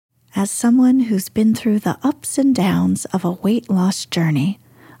As someone who's been through the ups and downs of a weight loss journey,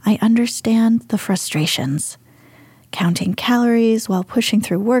 I understand the frustrations. Counting calories while pushing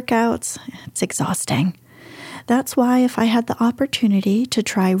through workouts, it's exhausting. That's why if I had the opportunity to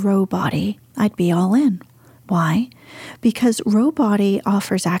try Rowbody, I'd be all in. Why? Because Rowbody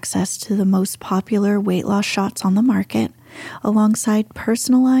offers access to the most popular weight loss shots on the market, alongside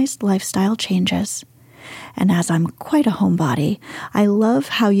personalized lifestyle changes. And as I'm quite a homebody, I love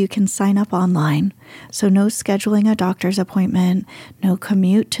how you can sign up online. So no scheduling a doctor's appointment, no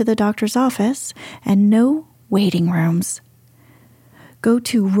commute to the doctor's office, and no waiting rooms. Go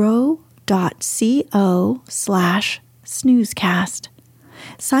to row.co/snoozecast.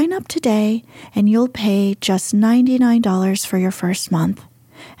 Sign up today and you'll pay just $99 for your first month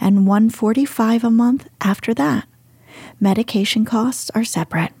and $145 a month after that. Medication costs are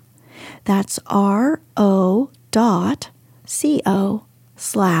separate. That's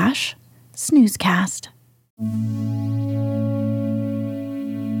ro.co/snoozecast.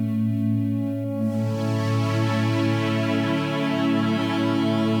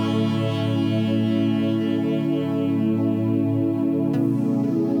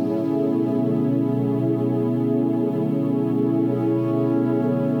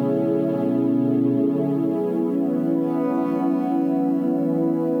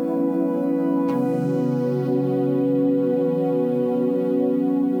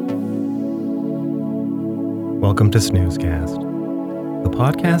 Welcome to Snoozecast, the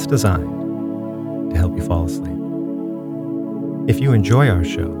podcast designed to help you fall asleep. If you enjoy our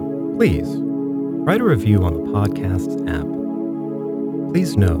show, please write a review on the podcast's app.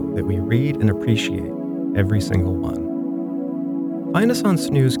 Please know that we read and appreciate every single one. Find us on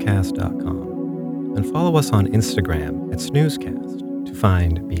snoozecast.com and follow us on Instagram at Snoozecast to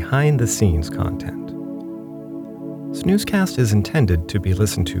find behind-the-scenes content. Snoozecast is intended to be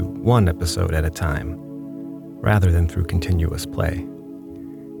listened to one episode at a time, rather than through continuous play.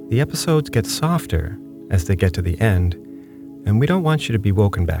 The episodes get softer as they get to the end, and we don't want you to be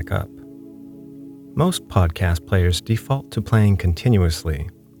woken back up. Most podcast players default to playing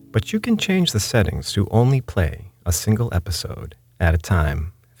continuously, but you can change the settings to only play a single episode at a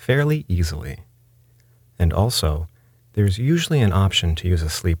time fairly easily. And also, there's usually an option to use a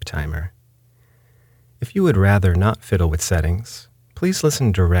sleep timer. If you would rather not fiddle with settings, please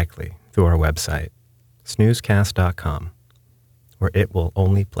listen directly through our website, snoozecast.com, where it will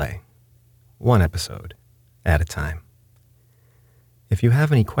only play one episode at a time. If you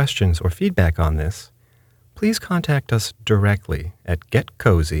have any questions or feedback on this, please contact us directly at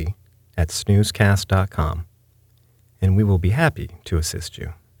getcozy@snoozecast.com, and we will be happy to assist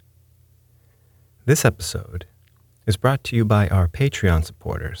you. This episode is brought to you by our Patreon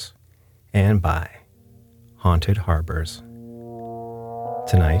supporters and by Haunted Harbors.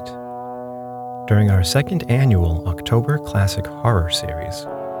 Tonight, during our second annual October Classic Horror Series,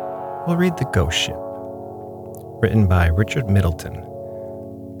 we'll read The Ghost Ship, written by Richard Middleton,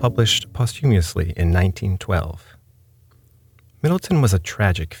 published posthumously in 1912. Middleton was a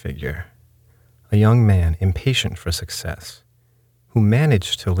tragic figure, a young man impatient for success, who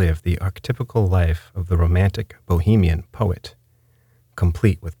managed to live the archetypical life of the romantic bohemian poet,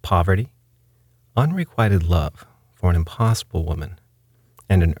 complete with poverty, unrequited love for an impossible woman,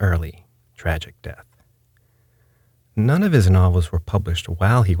 and an early, tragic death. None of his novels were published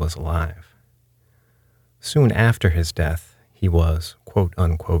while he was alive. Soon after his death, he was,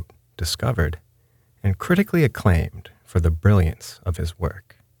 quote-unquote, discovered and critically acclaimed for the brilliance of his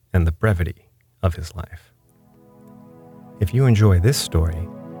work and the brevity of his life. If you enjoy this story,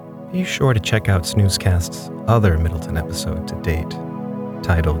 be sure to check out Snoozecast's other Middleton episode to date,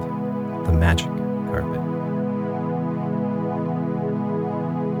 titled The Magic Carpet.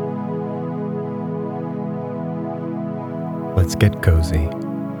 Let's get cozy.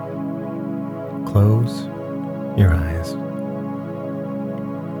 Close your eyes.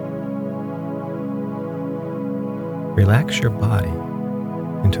 Relax your body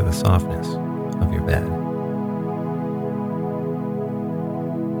into the softness of your bed.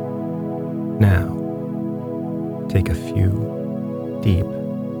 Now, take a few deep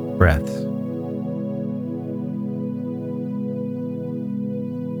breaths.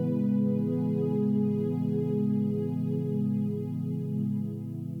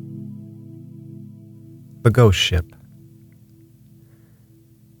 The Ghost Ship.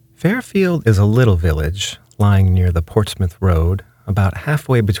 Fairfield is a little village lying near the Portsmouth Road, about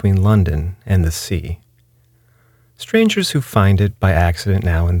halfway between London and the sea. Strangers who find it by accident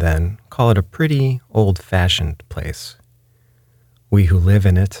now and then call it a pretty, old-fashioned place. We who live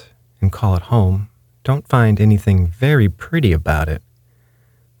in it and call it home don't find anything very pretty about it,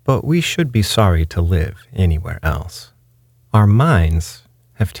 But we should be sorry to live anywhere else. Our minds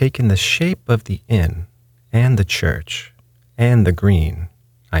have taken the shape of the inn and the church and the green,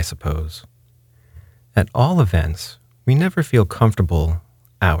 I suppose. At all events, we never feel comfortable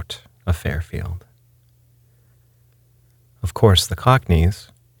out of Fairfield. Of course, the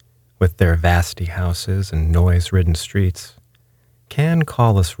Cockneys, with their vasty houses and noise-ridden streets, can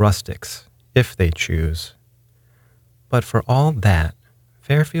call us rustics if they choose. But for all that,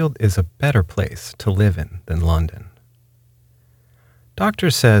 Fairfield is a better place to live in than London.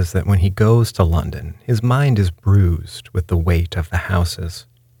 Doctor says that when he goes to London, his mind is bruised with the weight of the houses,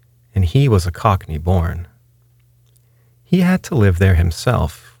 and he was a Cockney born. He had to live there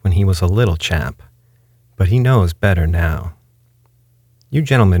himself when he was a little chap, but he knows better now. You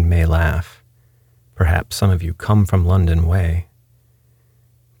gentlemen may laugh. Perhaps some of you come from London way.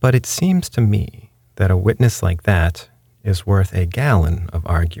 But it seems to me that a witness like that is worth a gallon of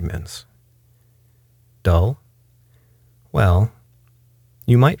arguments. Dull? Well,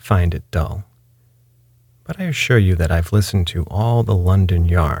 you might find it dull. But I assure you that I've listened to all the London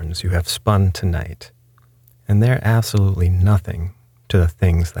yarns you have spun tonight, and they're absolutely nothing to the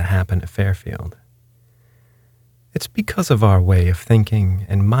things that happen at Fairfield. It's because of our way of thinking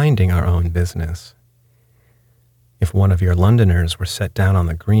and minding our own business. If one of your Londoners were set down on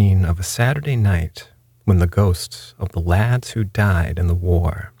the green of a Saturday night when the ghosts of the lads who died in the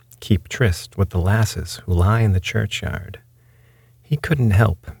war keep tryst with the lasses who lie in the churchyard, he couldn't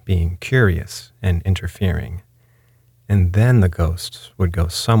help being curious and interfering, and then the ghosts would go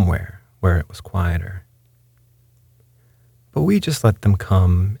somewhere where it was quieter. But we just let them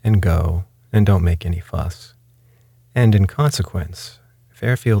come and go and don't make any fuss. And in consequence,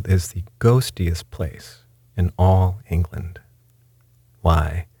 Fairfield is the ghostiest place in all England.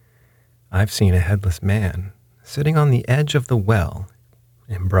 Why, I've seen a headless man sitting on the edge of the well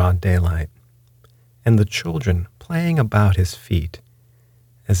in broad daylight, and the children playing about his feet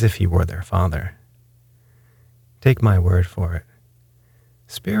as if he were their father. Take my word for it.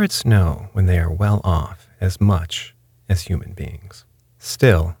 Spirits know when they are well off as much as human beings.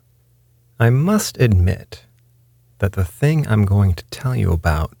 Still, I must admit that the thing I'm going to tell you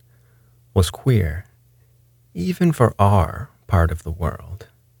about was queer, even for our part of the world,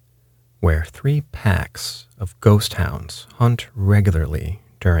 where 3 packs of ghost hounds hunt regularly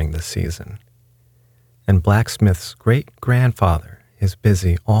during the season, and Blacksmith's great-grandfather is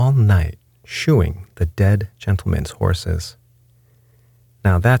busy all night shoeing the dead gentlemen's horses.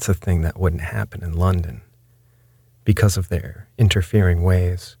 Now that's a thing that wouldn't happen in London, because of their interfering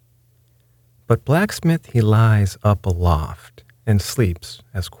ways. But Blacksmith, he lies up aloft and sleeps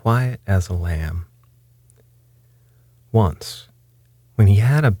as quiet as a lamb. Once, when he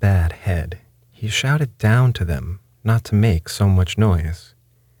had a bad head, he shouted down to them not to make so much noise.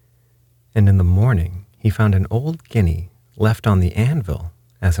 And in the morning, he found an old guinea left on the anvil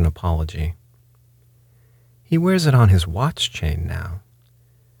as an apology. He wears it on his watch chain now.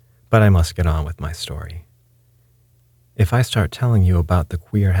 But I must get on with my story. If I start telling you about the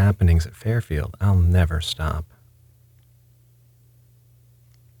queer happenings at Fairfield, I'll never stop.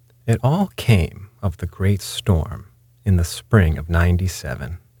 It all came of the great storm in the spring of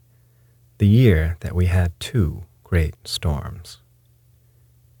 '97, the year that we had 2 great storms.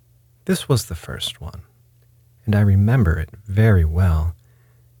 This was the first one, and I remember it very well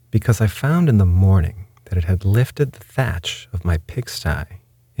because I found in the morning that it had lifted the thatch of my pigsty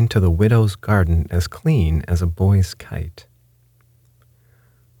into the widow's garden as clean as a boy's kite.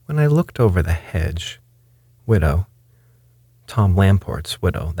 When I looked over the hedge, widow, Tom Lamport's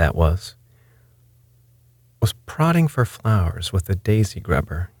widow that was prodding for flowers with a daisy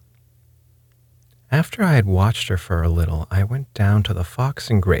grubber. After I had watched her for a little, I went down to the Fox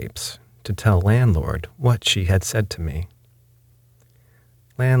and Grapes to tell landlord what she had said to me.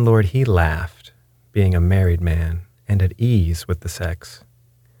 Landlord, he laughed, being a married man and at ease with the sex.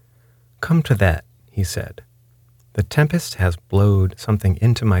 Come to that, he said. The tempest has blowed something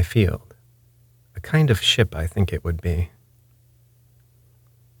into my field. A kind of ship, I think it would be.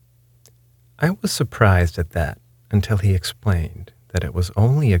 I was surprised at that until he explained that it was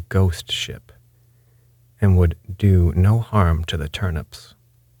only a ghost ship and would do no harm to the turnips.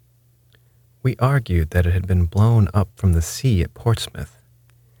 We argued that it had been blown up from the sea at Portsmouth,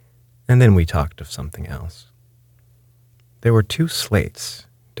 and then we talked of something else. There were 2 slates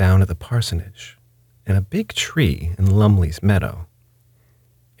down at the parsonage and a big tree in Lumley's meadow.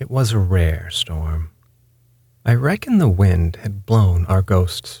 It was a rare storm. I reckon the wind had blown our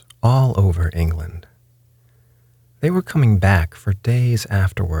ghosts all over England. They were coming back for days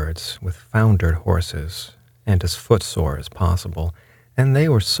afterwards with foundered horses and as footsore as possible, And they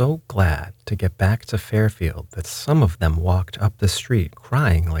were so glad to get back to Fairfield that some of them walked up the street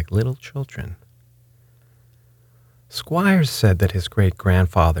crying like little children. Squires said that his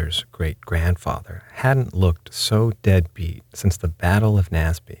great-grandfather's great-grandfather hadn't looked so deadbeat since the Battle of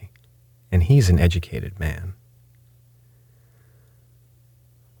Naseby, and he's an educated man.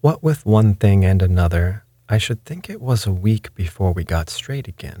 What with one thing and another, I should think it was a week before we got straight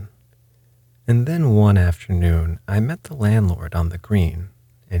again. And then one afternoon, I met the landlord on the green,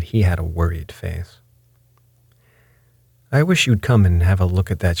 and he had a worried face. "I wish you'd come and have a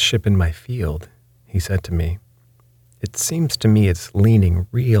look at that ship in my field," he said to me. "It seems to me it's leaning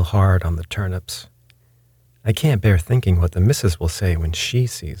real hard on the turnips. I can't bear thinking what the missus will say when she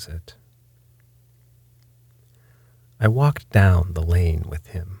sees it." I walked down the lane with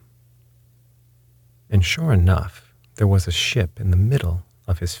him. And sure enough, there was a ship in the middle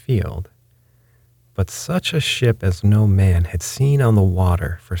of his field, but such a ship as no man had seen on the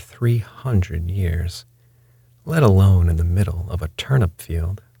water for 300 years, let alone in the middle of a turnip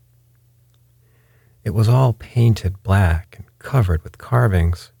field. It was all painted black and covered with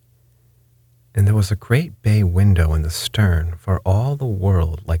carvings, and there was a great bay window in the stern for all the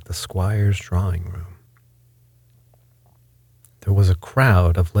world like the squire's drawing room. There was a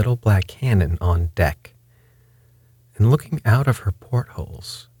crowd of little black cannon on deck, and looking out of her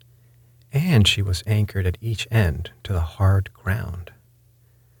portholes, and she was anchored at each end to the hard ground.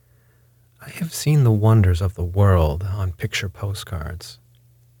 I have seen the wonders of the world on picture postcards,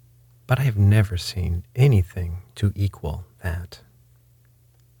 but I have never seen anything to equal that.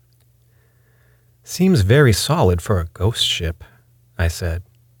 "Seems very solid for a ghost ship," I said,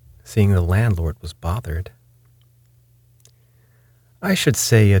 seeing the landlord was bothered. "I should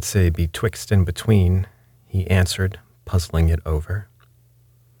say it's a betwixt and between," he answered, puzzling it over.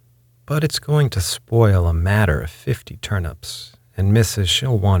 "But it's going to spoil a matter of 50 turnips, and Mrs.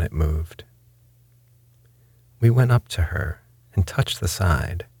 she'll want it moved." We went up to her and touched the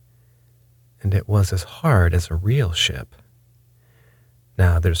side, and it was as hard as a real ship.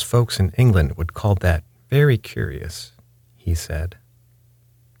 Now, there's folks in England would call that very curious, he said.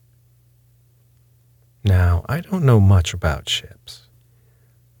 Now, I don't know much about ships,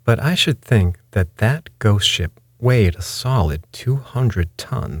 but I should think that that ghost ship weighed a solid 200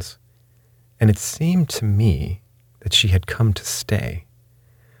 tons, and it seemed to me that she had come to stay,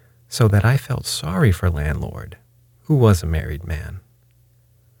 so that I felt sorry for landlord, who was a married man.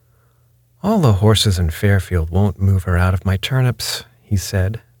 "All the horses in Fairfield won't move her out of my turnips," he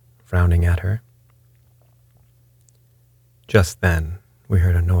said, frowning at her. Just then, we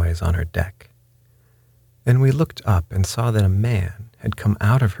heard a noise on her deck, and we looked up and saw that a man had come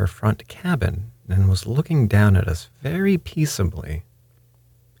out of her front cabin and was looking down at us very peaceably.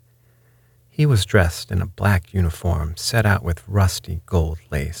 He was dressed in a black uniform set out with rusty gold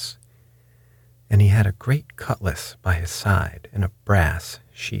lace, and he had a great cutlass by his side in a brass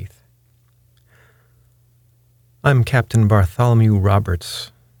sheath. "I'm Captain Bartholomew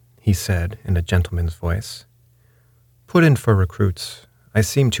Roberts," he said in a gentleman's voice. "Put in for recruits. I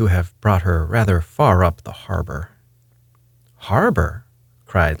seem to have brought her rather far up the harbor." "Harbor?"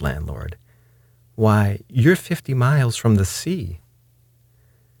 cried landlord. "Why, you're 50 miles from the sea."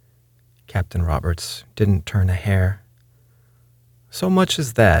 Captain Roberts didn't turn a hair. "So much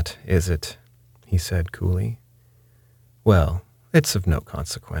as that, is it?" he said coolly. "Well, it's of no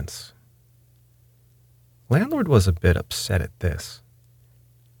consequence." Landlord was a bit upset at this.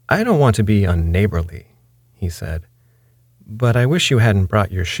 "I don't want to be unneighborly," he said, "but I wish you hadn't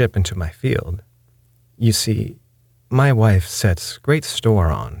brought your ship into my field. You see, my wife sets great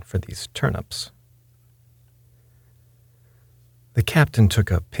store on for these turnips." The captain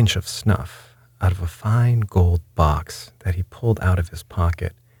took a pinch of snuff out of a fine gold box that he pulled out of his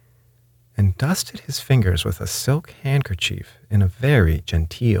pocket and dusted his fingers with a silk handkerchief in a very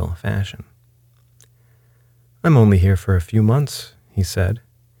genteel fashion. "I'm only here for a few months," he said,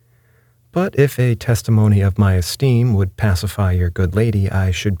 "but if a testimony of my esteem would pacify your good lady,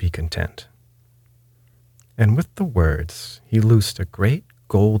 I should be content." And with the words, he loosed a great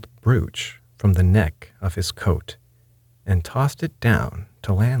gold brooch from the neck of his coat and tossed it down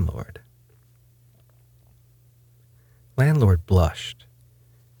to landlord. Landlord blushed,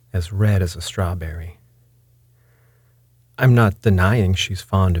 as red as a strawberry. "I'm not denying she's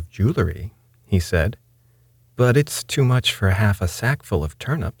fond of jewelry," he said, "but it's too much for half a sackful of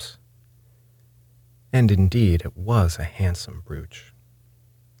turnips." And indeed it was a handsome brooch.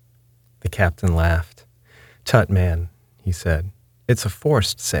 The captain laughed. "Tut, man," he said, "it's a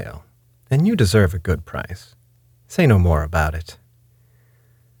forced sale, and you deserve a good price. Say no more about it."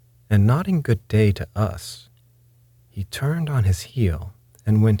 And nodding good day to us, he he turned on his heel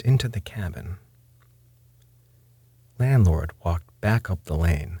and went into the cabin. Landlord walked back up the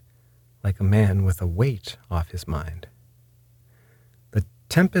lane like a man with a weight off his mind. "The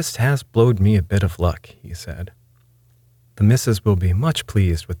tempest has blowed me a bit of luck," he said. "The missus will be much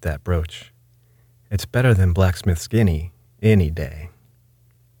pleased with that brooch. It's better than blacksmith's guinea any day."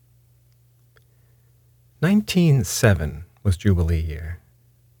 1907 was Jubilee year.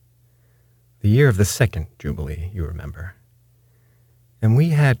 The year of the second Jubilee, you remember. And we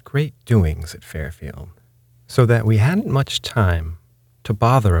had great doings at Fairfield, so that we hadn't much time to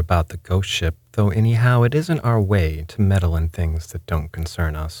bother about the ghost ship, though anyhow it isn't our way to meddle in things that don't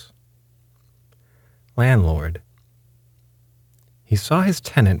concern us. Landlord, he saw his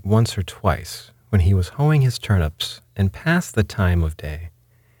tenant once or twice when he was hoeing his turnips and passed the time of day,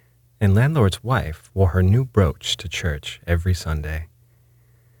 and landlord's wife wore her new brooch to church every Sunday.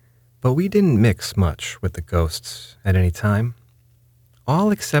 But we didn't mix much with the ghosts at any time,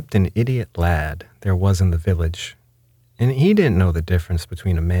 all except an idiot lad there was in the village, and he didn't know the difference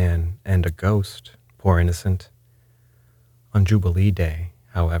between a man and a ghost, poor innocent. On Jubilee Day,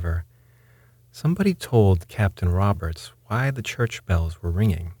 however, somebody told Captain Roberts why the church bells were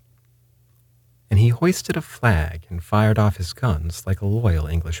ringing, and he hoisted a flag and fired off his guns like a loyal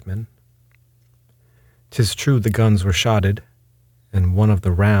Englishman. 'Tis true the guns were shotted, and one of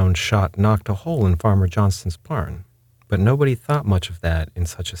the round shot knocked a hole in Farmer Johnston's barn, but nobody thought much of that in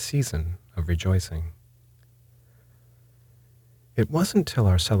such a season of rejoicing. It wasn't till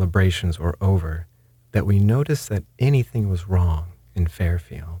our celebrations were over that we noticed that anything was wrong in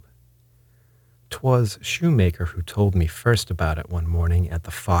Fairfield. 'Twas Shoemaker who told me first about it one morning at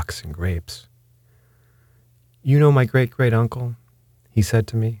the Fox and Grapes. "You know my great-great-uncle?" he said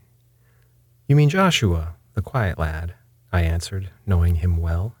to me. "You mean Joshua, the quiet lad," I answered, knowing him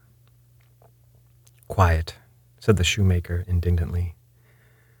well. "Quiet," said the shoemaker indignantly.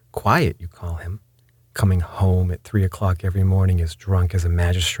 "Quiet, you call him, coming home at 3 o'clock every morning as drunk as a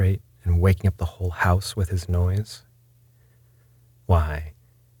magistrate and waking up the whole house with his noise?" "Why,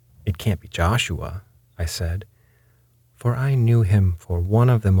 it can't be Joshua," I said, for I knew him for one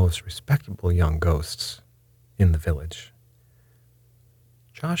of the most respectable young ghosts in the village.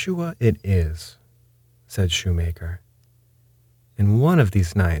 "Joshua it is," said Shoemaker. "And one of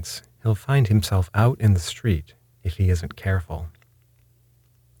these nights he'll find himself out in the street if he isn't careful."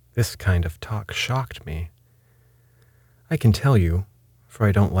 This kind of talk shocked me. I can tell you, for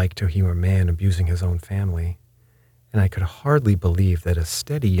I don't like to hear a man abusing his own family, and I could hardly believe that a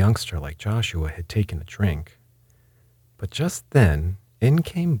steady youngster like Joshua had taken a drink. But just then in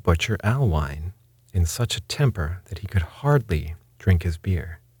came Butcher Alwine, in such a temper that he could hardly drink his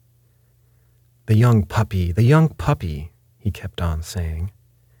beer. The young puppy," he kept on saying.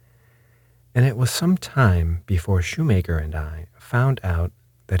 And it was some time before Shoemaker and I found out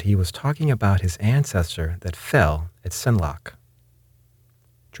that he was talking about his ancestor that fell at Senlac.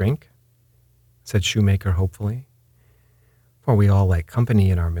 "Drink?" said Shoemaker hopefully, for we all like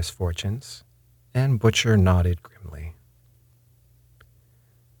company in our misfortunes, and Butcher nodded grimly.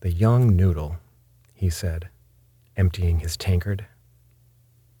 "The young noodle," he said, emptying his tankard.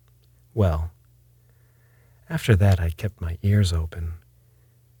 Well, after that I kept my ears open,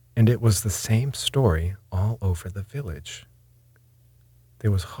 and it was the same story all over the village.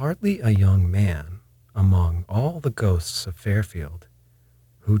 There was hardly a young man among all the ghosts of Fairfield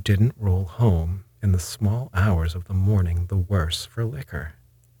who didn't roll home in the small hours of the morning the worse for liquor.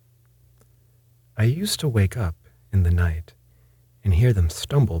 I used to wake up in the night and hear them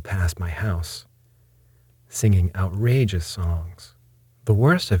stumble past my house, singing outrageous songs. The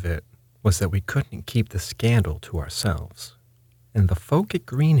worst of it was that we couldn't keep the scandal to ourselves, and the folk at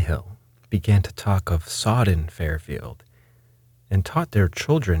Greenhill began to talk of sodden Fairfield and taught their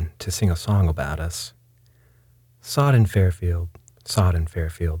children to sing a song about us. Sodden Fairfield,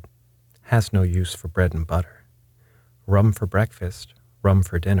 has no use for bread and butter. Rum for breakfast, rum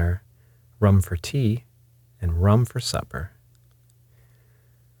for dinner, rum for tea, and rum for supper.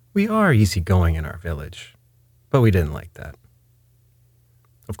 We are easygoing in our village, but we didn't like that.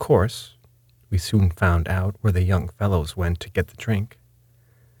 Of course, we soon found out where the young fellows went to get the drink,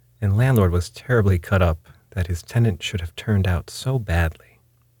 and landlord was terribly cut up that his tenant should have turned out so badly.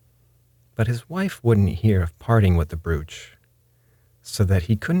 But his wife wouldn't hear of parting with the brooch, so that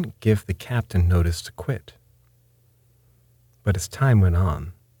he couldn't give the captain notice to quit. But as time went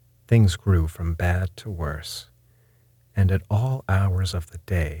on, things grew from bad to worse, and at all hours of the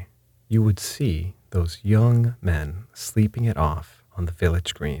day you would see those young men sleeping it off on the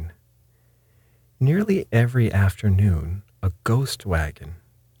village green. Nearly every afternoon a ghost wagon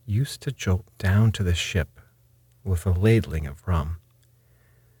used to jolt down to the ship with a ladling of rum.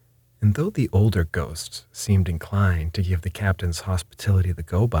 And though the older ghosts seemed inclined to give the captain's hospitality the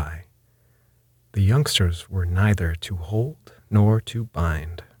go-by, the youngsters were neither to hold nor to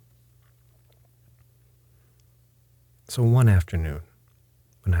bind. So one afternoon,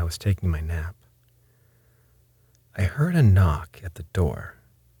 when I was taking my nap, I heard a knock at the door,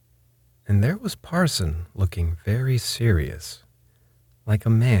 and there was Parson looking very serious, like a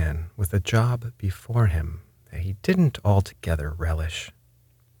man with a job before him that he didn't altogether relish.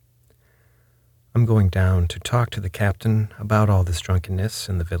 "I'm going down to talk to the captain about all this drunkenness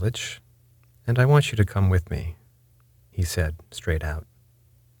in the village, and I want you to come with me," he said straight out.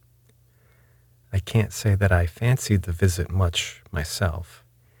 I can't say that I fancied the visit much myself,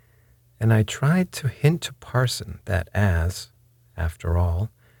 and I tried to hint to Parson that as, after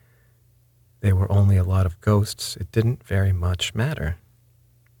all, they were only a lot of ghosts, it didn't very much matter.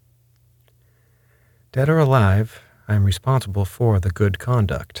 "Dead or alive, I'm responsible for the good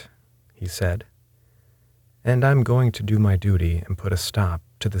conduct," he said, "and I'm going to do my duty and put a stop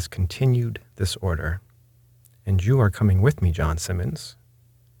to this continued disorder. And you are coming with me, John Simmons."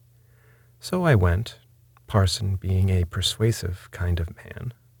 So I went, Parson being a persuasive kind of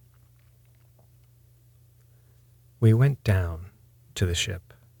man. We went down to the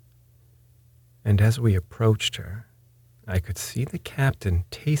ship, and as we approached her, I could see the captain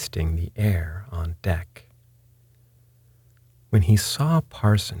tasting the air on deck. When he saw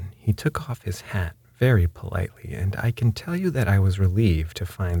Parson, he took off his hat very politely, and I can tell you that I was relieved to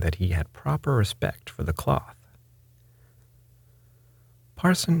find that he had proper respect for the cloth.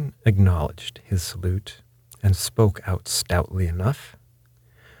 Parson acknowledged his salute and spoke out stoutly enough.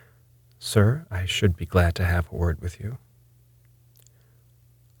 "Sir, I should be glad to have a word with you."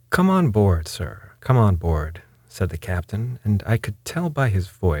 "Come on board, sir, come on board," said the captain, and I could tell by his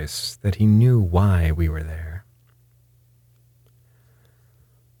voice that he knew why we were there.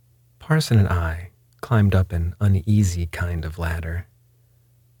 Parson and I climbed up an uneasy kind of ladder,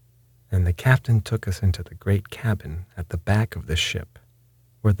 and the captain took us into the great cabin at the back of the ship,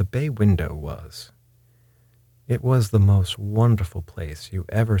 where the bay window was. It was the most wonderful place you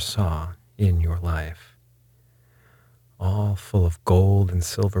ever saw in your life. All full of gold and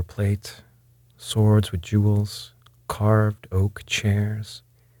silver plate, swords with jewels, carved oak chairs,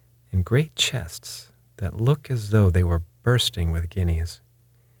 and great chests that look as though they were bursting with guineas.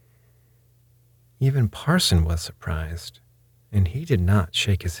 Even Parson was surprised, and he did not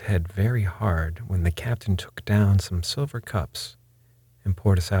shake his head very hard when the captain took down some silver cups and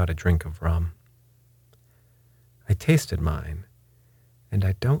poured us out a drink of rum. I tasted mine, and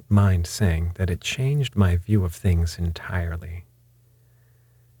I don't mind saying that it changed my view of things entirely.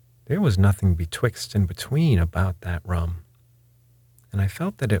 There was nothing betwixt and between about that rum, and I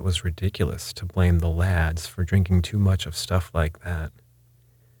felt that it was ridiculous to blame the lads for drinking too much of stuff like that.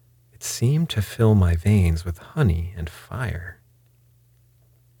 It seemed to fill my veins with honey and fire.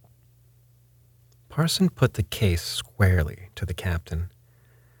 Parson put the case squarely to the captain,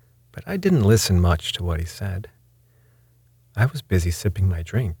 but I didn't listen much to what he said. I was busy sipping my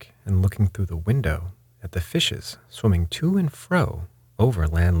drink and looking through the window at the fishes swimming to and fro over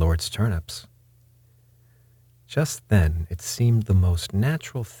landlord's turnips. Just then it seemed the most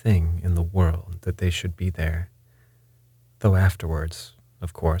natural thing in the world that they should be there, though afterwards,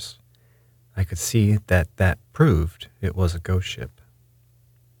 of course, I could see that proved it was a ghost ship.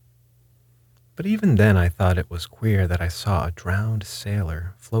 But even then I thought it was queer that I saw a drowned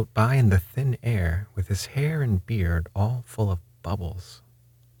sailor float by in the thin air with his hair and beard all full of bubbles.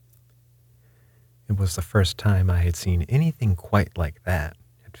 It was the first time I had seen anything quite like that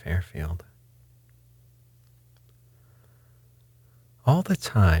at Fairfield. All the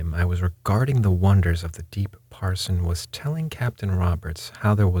time I was regarding the wonders of the deep, Parson was telling Captain Roberts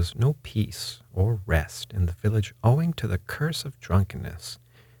how there was no peace or rest in the village owing to the curse of drunkenness,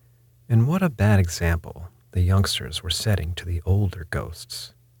 and what a bad example the youngsters were setting to the older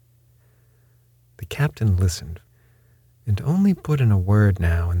ghosts. The captain listened, and only put in a word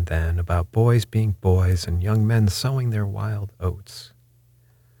now and then about boys being boys and young men sowing their wild oats.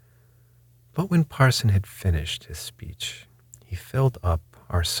 But when Parson had finished his speech, he filled up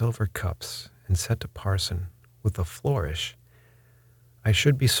our silver cups and said to Parson, with a flourish, "I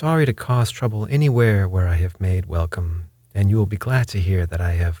should be sorry to cause trouble anywhere where I have made welcome, and you will be glad to hear that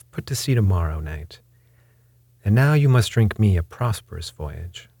I have put to sea tomorrow night. And now you must drink me a prosperous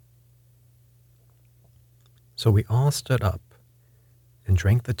voyage." So we all stood up and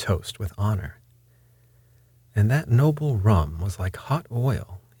drank the toast with honor, and that noble rum was like hot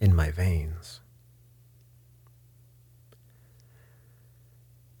oil in my veins.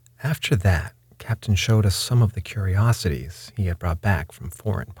 After that, Captain showed us some of the curiosities he had brought back from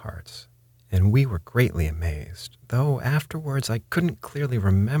foreign parts, and we were greatly amazed, though afterwards I couldn't clearly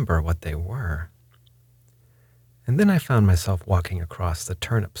remember what they were. And then I found myself walking across the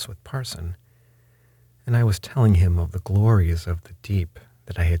turnips with Parson, and I was telling him of the glories of the deep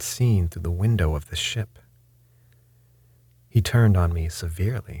that I had seen through the window of the ship. He turned on me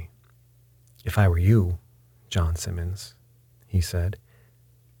severely. "If I were you, John Simmons," he said,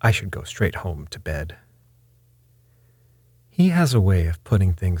 "I should go straight home to bed." He has a way of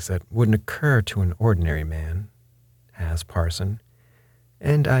putting things that wouldn't occur to an ordinary man, has Parson,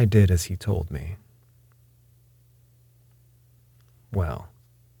 and I did as he told me. Well,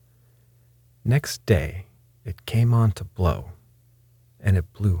 next day it came on to blow, and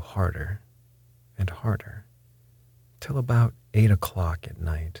it blew harder and harder, till about 8 o'clock at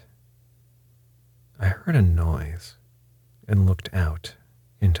night. I heard a noise and looked out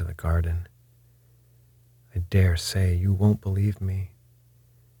into the garden. I dare say you won't believe me.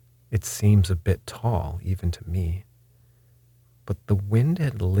 It seems a bit tall even to me, but the wind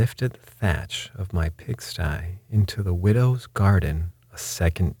had lifted the thatch of my pigsty into the widow's garden a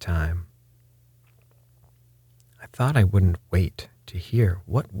second time. I thought I wouldn't wait to hear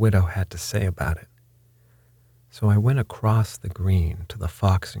what widow had to say about it, so I went across the green to the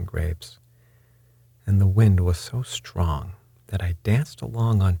Fox and Grapes, and the wind was so strong that I danced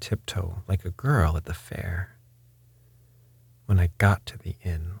along on tiptoe like a girl at the fair. When I got to the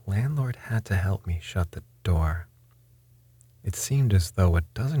inn, landlord had to help me shut the door. It seemed as though a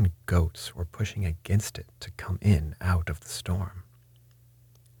dozen goats were pushing against it to come in out of the storm.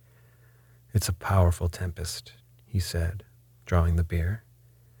 "It's a powerful tempest," he said, drawing the beer.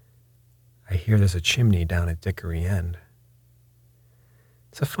 "I hear there's a chimney down at Dickory End."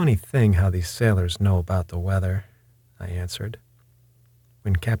 "It's a funny thing how these sailors know about the weather," I answered.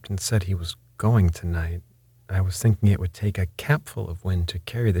 "When Captain said he was going tonight, I was thinking it would take a capful of wind to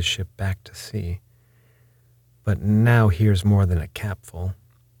carry the ship back to sea. But now here's more than a capful."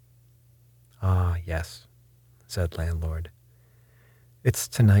 "Ah, yes," said landlord. "It's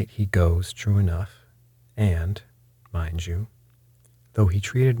tonight he goes, true enough, and, mind you, though he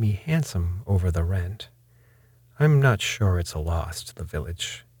treated me handsome over the rent, I'm not sure it's a loss to the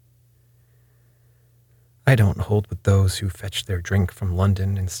village. I don't hold with those who fetch their drink from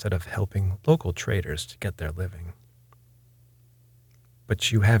London instead of helping local traders to get their living."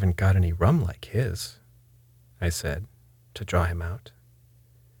 "But you haven't got any rum like his," I said, to draw him out.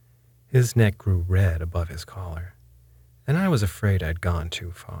 His neck grew red above his collar, and I was afraid I'd gone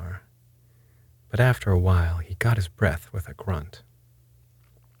too far. But after a while he got his breath with a grunt.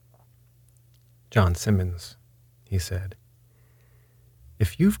 "John Simmons," he said,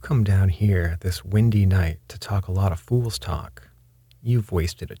 "if you've come down here this windy night to talk a lot of fool's talk, you've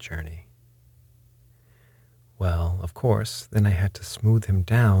wasted a journey." Well, of course, then I had to smooth him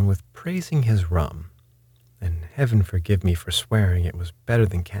down with praising his rum, and heaven forgive me for swearing it was better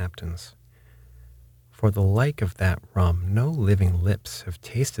than Captain's. For the like of that rum no living lips have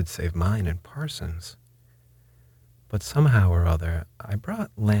tasted save mine and Parson's. But somehow or other I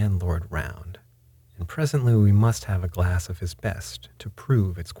brought landlord round, and presently we must have a glass of his best to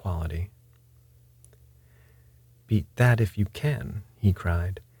prove its quality. "Beat that if you can," he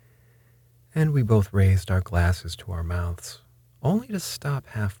cried, and we both raised our glasses to our mouths, only to stop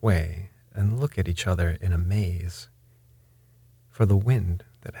halfway and look at each other in amaze. For the wind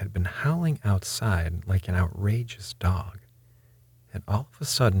that had been howling outside like an outrageous dog had all of a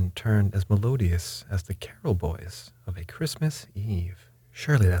sudden turned as melodious as the carol boys of a Christmas Eve.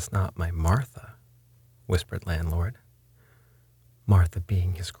 "Surely that's not my Martha," whispered landlord, Martha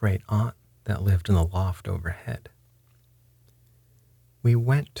being his great aunt that lived in the loft overhead. We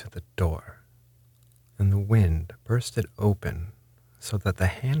went to the door, and the wind burst it open so that the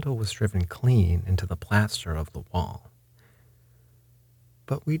handle was driven clean into the plaster of the wall.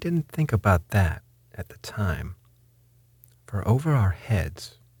 But we didn't think about that at the time, for over our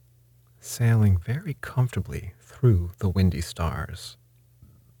heads, sailing very comfortably through the windy stars,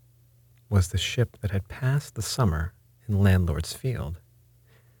 was the ship that had passed the summer in landlord's field.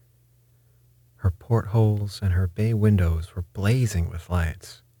 Her portholes and her bay windows were blazing with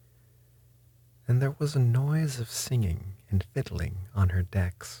lights, and there was a noise of singing and fiddling on her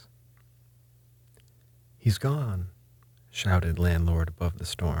decks. "He's gone," shouted landlord above the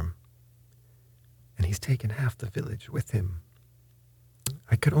storm, "and he's taken half the village with him."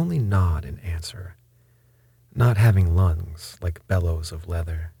 I could only nod in answer, not having lungs like bellows of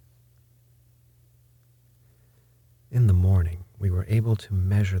leather. In the morning, we were able to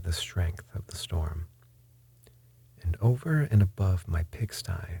measure the strength of the storm. And over and above my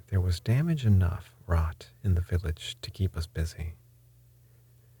pigsty, there was damage enough wrought in the village to keep us busy.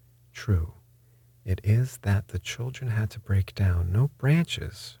 True, it is that the children had to break down no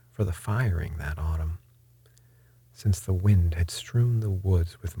branches for the firing that autumn, since the wind had strewn the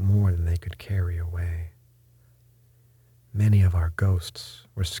woods with more than they could carry away. Many of our ghosts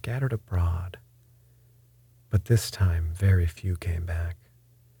were scattered abroad, but this time very few came back,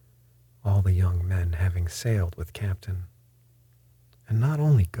 all the young men having sailed with Captain. And not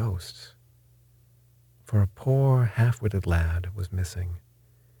only ghosts, for a poor half-witted lad was missing,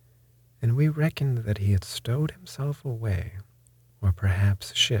 and we reckoned that he had stowed himself away, or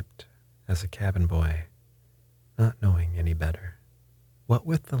perhaps shipped as a cabin boy, not knowing any better. What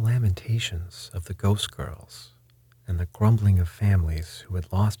with the lamentations of the ghost girls and the grumbling of families who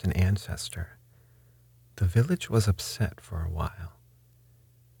had lost an ancestor, the village was upset for a while.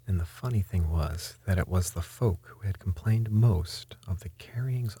 And the funny thing was that it was the folk who had complained most of the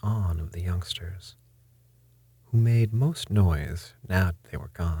carryings on of the youngsters, who made most noise now that they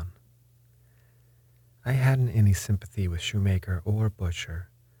were gone. I hadn't any sympathy with shoemaker or butcher,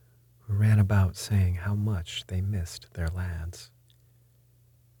 who ran about saying how much they missed their lads.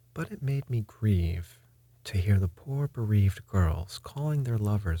 But it made me grieve to hear the poor bereaved girls calling their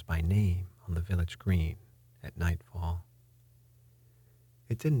lovers by name on the village green at nightfall.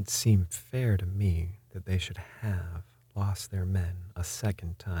 It didn't seem fair to me that they should have lost their men a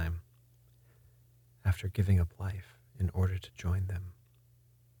second time, after giving up life in order to join them,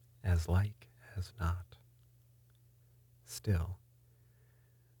 as like as not. Still,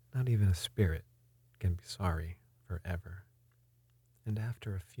 not even a spirit can be sorry forever, and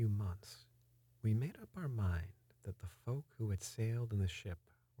after a few months, we made up our mind that the folk who had sailed in the ship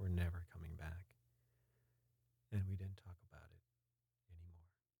were never coming back, and we